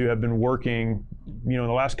organizations who have been working, in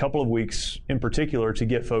the last couple of weeks in particular to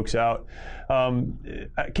get folks out. Can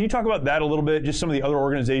you talk about that a little bit? Just some of the other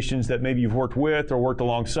organizations that maybe you've worked with or worked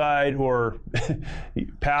alongside or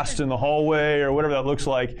passed in the hallway or whatever that looks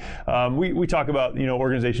like. We talk about,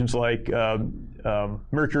 organizations like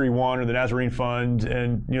Mercury One or the Nazarene Fund,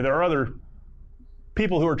 and there are other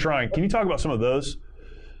people who are trying. Can you talk about some of those?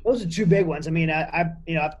 Those are two big ones. I mean, I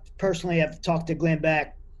personally have talked to Glenn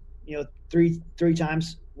Beck, three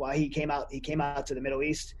times while he came out to the Middle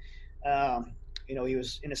East. He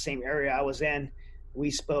was in the same area I was in. We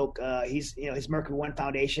spoke. His Mercury One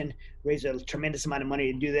Foundation raised a tremendous amount of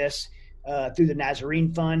money to do this through the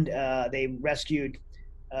Nazarene Fund. They rescued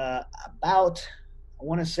about, I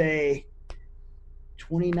want to say,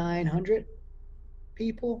 2,900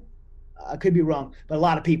 people. I could be wrong, but a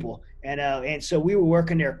lot of people. And so we were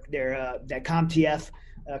working that ComTF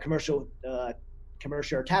commercial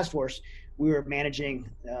task force. We were managing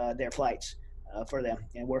their flights for them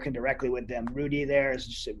and working directly with them. Rudy there is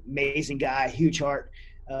just an amazing guy, huge heart.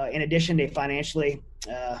 In addition, they financially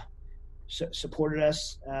supported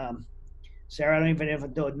us. Sarah, I don't even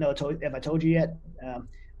know if I told you yet,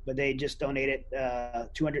 but they just donated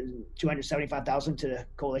 $275,000 to the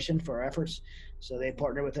coalition for our efforts. So they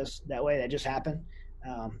partnered with us that way. That just happened.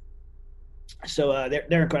 So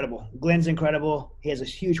they're incredible. Glenn's incredible. He has a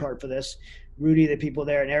huge heart for this. Rudy, the people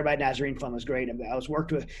there, and everybody at Nazarene Fund was great.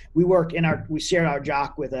 We shared our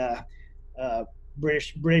jock with a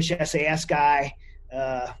British SAS guy,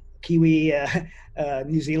 Kiwi,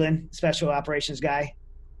 New Zealand special operations guy.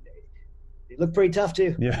 He looked pretty tough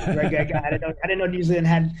too. Yeah. Great guy. I didn't know New Zealand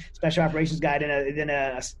had special operations guy. Then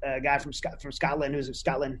a guy from Scotland who's a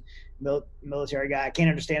Scotland military guy. I can't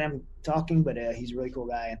understand him talking, but he's a really cool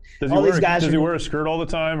guy. And does he wear a skirt all the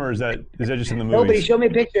time, or is that just in the movies? Nobody showed me a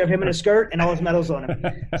picture of him in a skirt and all his medals on him.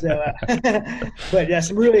 So, but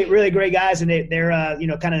some really, really great guys, and they're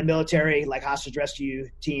kind of the military hostage rescue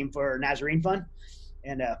team for Nazarene Fund,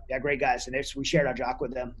 and great guys. And we shared our jock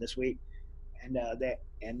with them this week, and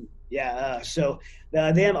so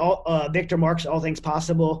Victor Marks, All Things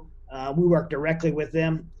Possible. We work directly with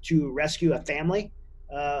them to rescue a family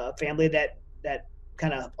that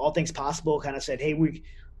kind of All Things Possible kind of said, hey, we,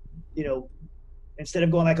 instead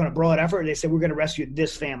of going on a broad effort, they said, we're going to rescue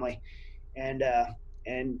this family. And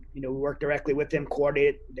we worked directly with them,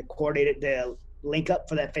 coordinated the link up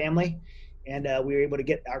for that family. And we were able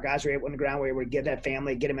to our guys were able on the ground, we were able to get that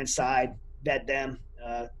family, get them inside, vet them,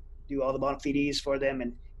 do all the bona fides for them,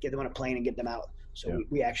 and get them on a plane and get them out. So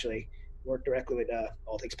we actually worked directly with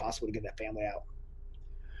All Things Possible to get that family out.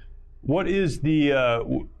 What is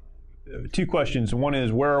the two questions? One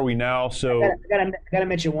is, where are we now? So I gotta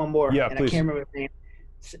mention one more. Yeah, and please. I can't remember the name.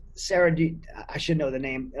 Sarah, I should know the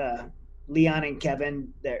name. Leon and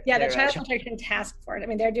Kevin. The Child Protection Task Force. I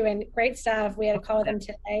mean, they're doing great stuff. We had a call with them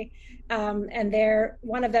today, and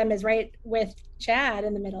one of them is right with Chad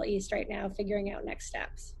in the Middle East right now, figuring out next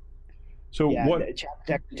steps. So what? The Child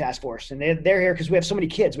Protection Task Force, and they're here because we have so many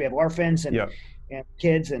kids. We have orphans and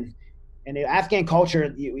kids, and the Afghan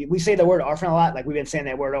culture. We say the word orphan a lot, like we've been saying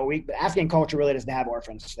that word all week. But Afghan culture really doesn't have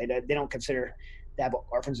orphans. They don't consider to have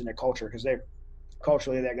orphans in their culture because they're going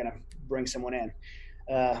to bring someone in.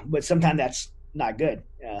 But sometimes that's not good.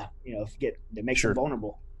 That makes them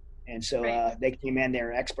vulnerable. And so they came in,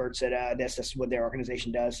 they're experts at that's what their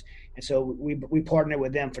organization does. And so we partner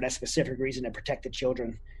with them for that specific reason to protect the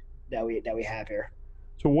children that we have here.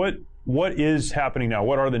 So what is happening now?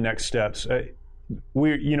 What are the next steps?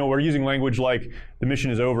 We're using language like the mission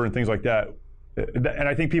is over and things like that. And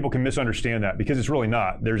I think people can misunderstand that because it's really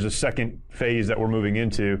not. There's a second phase that we're moving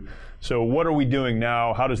into. So what are we doing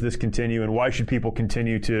now? How does this continue? And why should people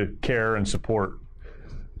continue to care and support?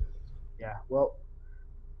 Yeah, well,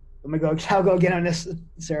 I'll go again on this,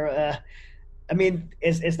 Sarah.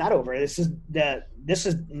 It's not over. This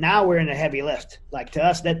is now we're in a heavy lift. Like to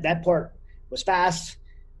us, that part was fast,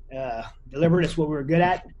 deliberate. It's what we were good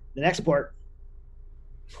at. The next part,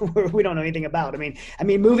 we don't know anything about. I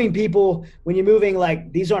mean, moving people, when you're moving,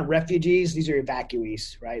 like these aren't refugees, these are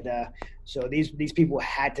evacuees, right? So these people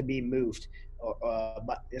had to be moved.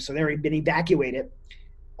 So they've been evacuated.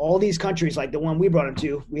 All these countries, like the one we brought them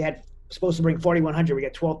to, we had supposed to bring 4,100. We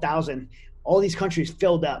got 12,000. All these countries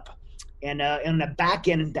filled up. And in the back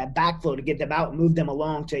end, that backflow to get them out and move them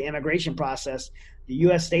along to immigration process, the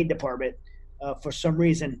U.S. State Department, for some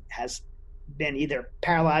reason, has been either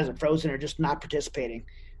paralyzed or frozen or just not participating.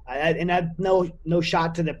 And I've no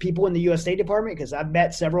shot to the people in the U.S. State Department because I've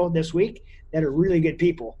met several this week that are really good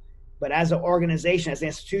people. But as an organization, as an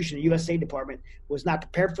institution, the U.S. State Department was not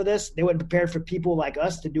prepared for this. They weren't prepared for people like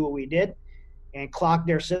us to do what we did and clock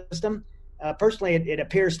their system. Personally, it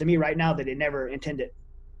appears to me right now that they never intended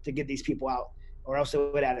to get these people out, or else they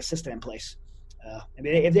would have a system in place.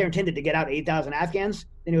 If they're intended to get out 8,000 Afghans,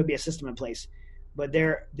 then it would be a system in place. But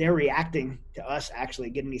they're reacting to us actually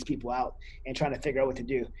getting these people out and trying to figure out what to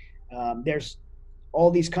do. There's all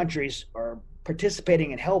these countries are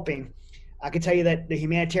participating and helping. I can tell you that the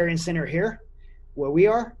humanitarian center here, where we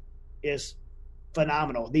are, is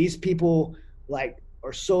phenomenal. These people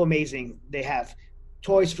are so amazing. They have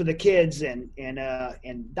toys for the kids and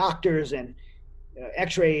doctors and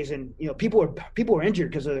X-rays, and people were injured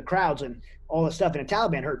because of the crowds and all the stuff. And the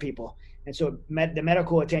Taliban hurt people, and so the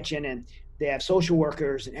medical attention, and they have social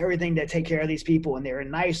workers and everything that take care of these people. And they're in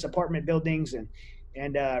nice apartment buildings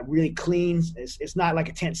and really clean. It's not like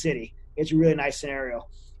a tent city. It's a really nice scenario.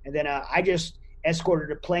 And then I just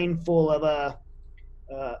escorted a plane full of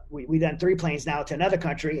we've done 3 planes now to another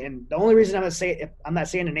country. And the only reason I'm not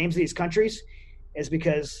saying the names of these countries is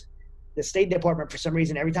because the State Department, for some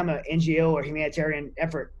reason, every time an NGO or humanitarian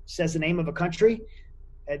effort says the name of a country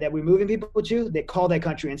that we're moving people to, they call that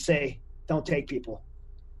country and say, don't take people.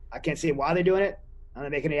 I can't say why they're doing it. I'm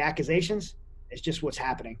not making any accusations. It's just what's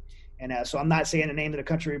happening. And so I'm not saying the name of the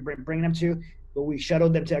country we're bringing them to, but we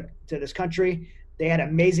shuttled them to this country. They had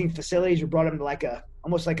amazing facilities. We brought them to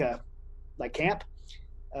almost like camp,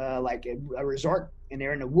 like a resort, and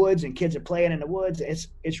they're in the woods and kids are playing in the woods.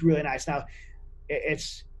 It's really nice. Now,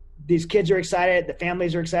 these kids are excited. The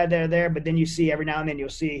families are excited they're there, but then you see every now and then you'll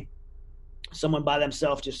see someone by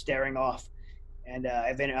themselves just staring off. And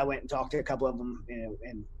I went and talked to a couple of them,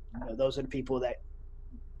 and those are the people that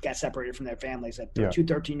got separated from their families. Two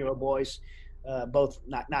 13-year-old boys, both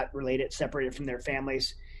not related, separated from their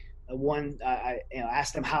families. One, I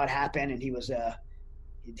asked him how it happened, and he was him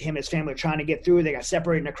and his family were trying to get through. They got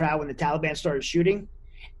separated in a crowd when the Taliban started shooting.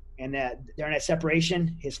 And during that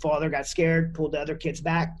separation, his father got scared, pulled the other kids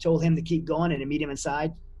back, told him to keep going and to meet him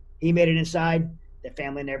inside. He made it inside. The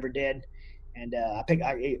family never did. And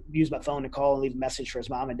I used my phone to call and leave a message for his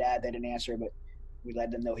mom and dad. They didn't answer, but we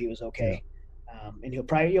let them know he was okay. And you'll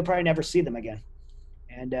probably never see them again.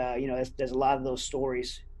 And there's a lot of those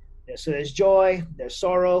stories. So there's joy, there's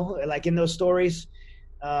sorrow, like in those stories.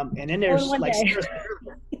 And then there's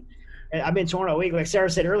I've been torn all week. Like Sarah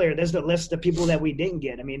said earlier, there's the list of people that we didn't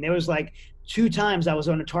get. There was 2 times I was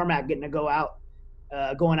on the tarmac getting to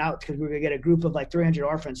going out because we were going to get a group of 300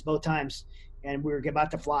 orphans both times. And we were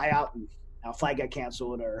about to fly out, and our flight got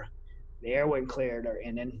canceled, or the air wasn't cleared,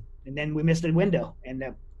 and then we missed the window, and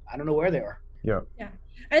I don't know where they are. Yeah.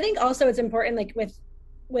 I think also it's important,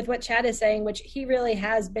 with what Chad is saying, which he really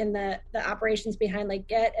has been the operations behind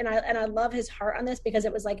and I love his heart on this, because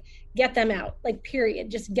it was get them out, period.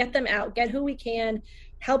 Just get them out, get who we can,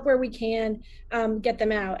 help where we can, get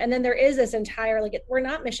them out. And then there is this entire, we're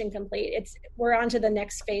not mission complete. We're on to the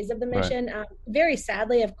next phase of the mission. Right. Very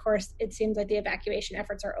sadly, of course, it seems like the evacuation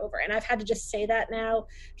efforts are over. And I've had to just say that now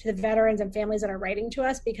to the veterans and families that are writing to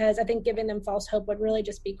us, because I think giving them false hope would really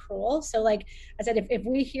just be cruel. So like I said, if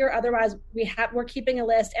we hear otherwise, we're keeping a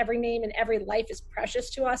list. Every name and every life is precious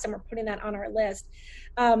to us, and we're putting that on our list.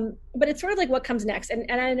 But it's sort of like what comes next. And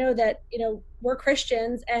I know that, we're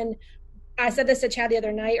Christians, and I said this to Chad the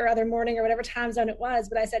other night or other morning or whatever time zone it was,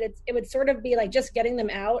 but I said it would sort of be like just getting them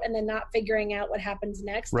out and then not figuring out what happens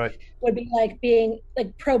next. Right. Would be like being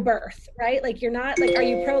like pro-birth, right? Like you're not like, are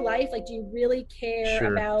you pro-life? Like, do you really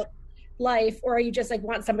care about life, or are you just like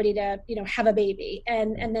want somebody to, have a baby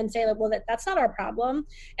and then say like, well, that's not our problem.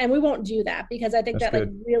 And we won't do that, because I think that's like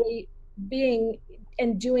really being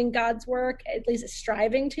and doing God's work, at least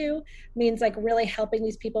striving to, means like really helping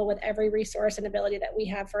these people with every resource and ability that we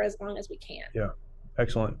have for as long as we can. Yeah.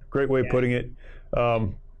 Excellent. Great way of putting it.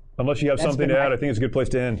 Unless you have something to add, I think it's a good place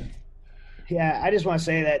to end. Yeah. I just want to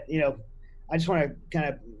say that, I just want to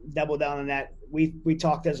kind of double down on that. We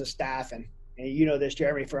talked as a staff, and this,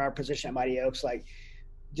 Jeremy, for our position at Mighty Oaks, like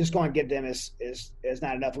just going to give them is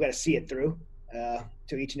not enough. We got to see it through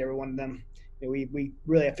to each and every one of them. We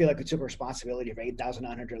really, I feel like we took a responsibility for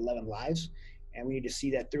 8,911 lives, and we need to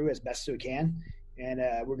see that through as best as we can. And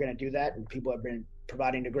we're going to do that. And people have been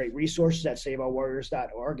providing the great resources at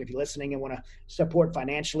SaveOurWarriors.org. If you're listening and want to support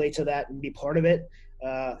financially to that and be part of it,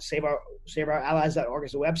 SaveOurAllies.org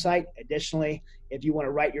is the website. Additionally, if you want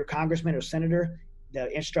to write your congressman or senator,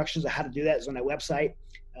 the instructions on how to do that is on that website,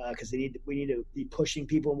 because we need to be pushing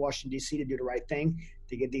people in Washington, D.C. to do the right thing,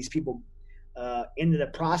 to get these people into the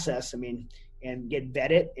process. And get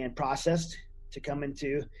vetted and processed to come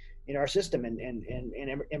into our system and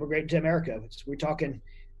immigrate to America. We're talking,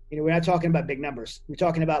 we're not talking about big numbers. We're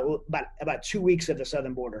talking about 2 weeks of the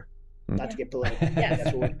southern border. Not to get political.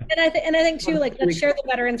 Yes. And I think too, like, let's share the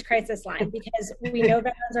veterans crisis line, because we know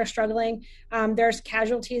veterans are struggling. There's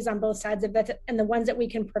casualties on both sides of that, and the ones that we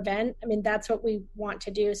can prevent, that's what we want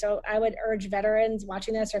to do. So I would urge veterans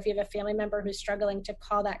watching this, or if you have a family member who's struggling, to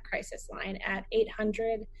call that crisis line at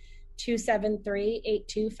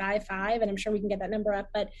 800-273-8255. And I'm sure we can get that number up,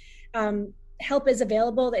 but help is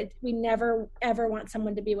available. That we never, ever want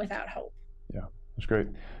someone to be without hope. Yeah, that's great.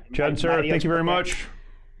 Chad and Sarah, thank you very much.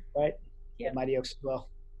 Right. Yeah. Mighty Oaks as well.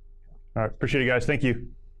 All right. Appreciate it, guys. Thank you.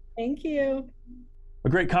 Thank you. A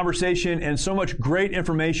great conversation and so much great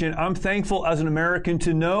information. I'm thankful as an American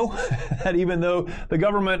to know that even though the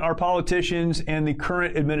government, our politicians, and the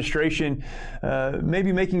current administration may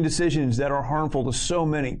be making decisions that are harmful to so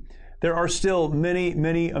many, there are still many,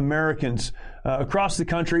 many Americans across the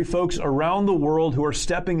country, folks around the world who are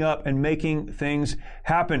stepping up and making things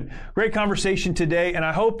happen. Great conversation today, and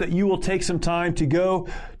I hope that you will take some time to go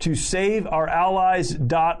to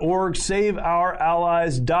SaveOurAllies.org,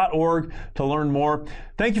 SaveOurAllies.org to learn more.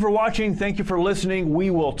 Thank you for watching. Thank you for listening. We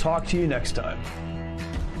will talk to you next time.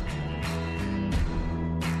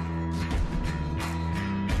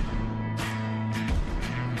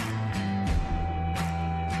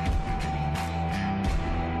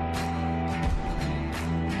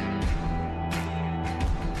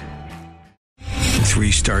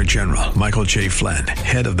 Three-star General Michael J. Flynn,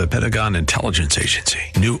 head of the Pentagon Intelligence Agency,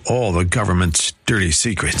 knew all the government's dirty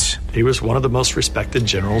secrets. He was one of the most respected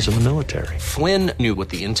generals in the military. Flynn knew what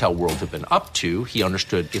the intel world had been up to. He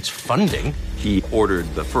understood its funding. He ordered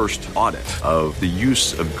the first audit of the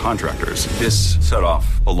use of contractors. This set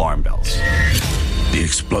off alarm bells. The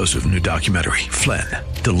explosive new documentary, Flynn,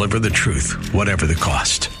 Deliver the Truth, Whatever the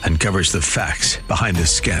Cost, uncovers the facts behind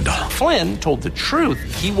this scandal. Flynn told the truth.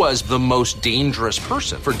 He was the most dangerous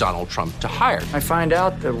person for Donald Trump to hire. I find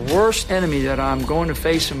out the worst enemy that I'm going to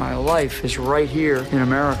face in my life is right here in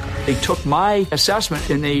America. They took my assessment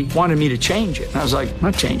and they wanted me to change it. And I was like, I'm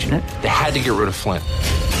not changing it. They had to get rid of Flynn.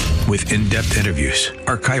 With in-depth interviews,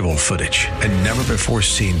 archival footage, and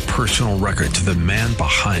never-before-seen personal records of the man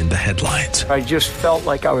behind the headlines. I just felt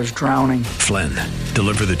like I was drowning. Flynn,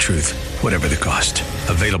 Deliver the Truth, Whatever the Cost.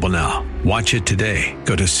 Available now. Watch it today.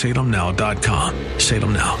 Go to salemnow.com.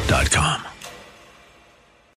 salemnow.com.